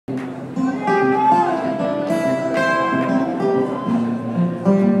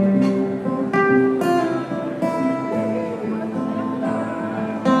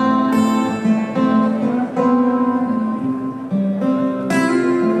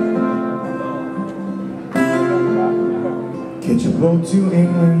Catch a boat to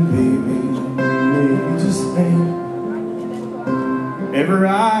England, baby, maybe to Spain. Ever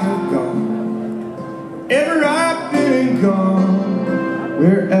I have gone, ever I've been and gone,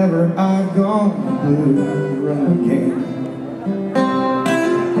 wherever I've gone, the blues run again.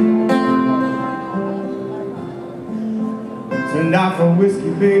 Send out for whiskey,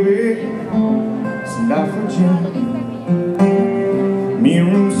 baby, send out for gin. Me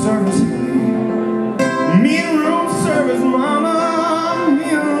and room service, me and room service, mama, me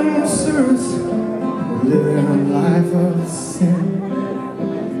and room service. We're living a life of sin.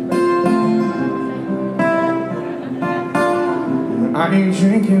 When I ain't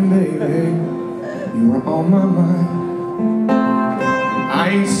drinking, baby, you are on my mind. I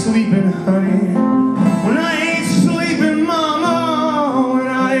ain't sleeping, honey, when I ain't sleeping, mama, when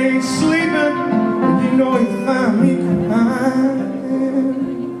I ain't sleeping, you know you find me crying.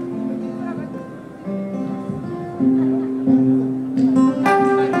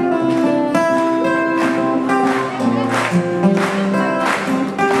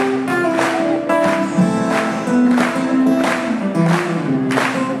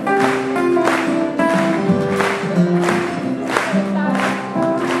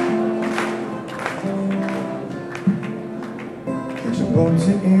 Going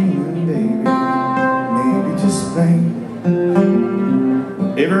to England, baby, maybe to Spain.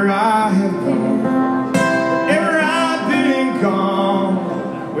 Wherever I have gone, wherever I've been gone,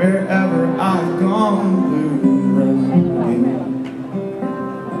 wherever I've gone, blues run again.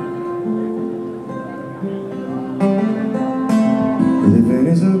 Living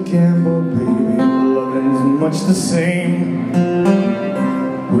is a gamble, baby, loving is much the same.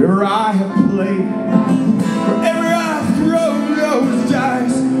 Wherever I have played, wherever I've thrown those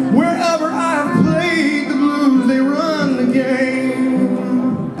dice, wherever I've played the blues, they run the game.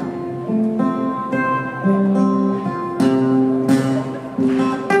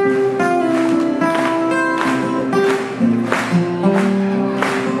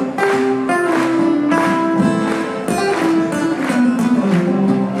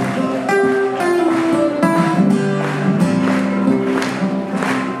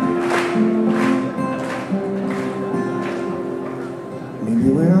 Maybe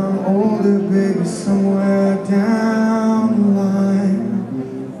when I'm older, baby, somewhere down the line,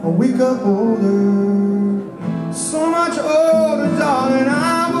 I'll wake up older, so much older, darling.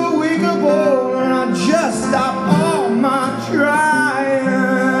 I will wake up older and I'll just stop all my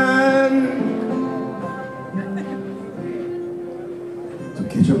trying. So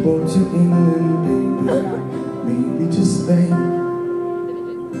catch a boat to England, baby, maybe to Spain.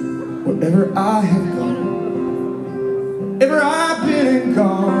 Wherever I have gone, wherever I've been and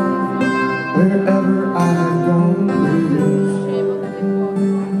gone, wherever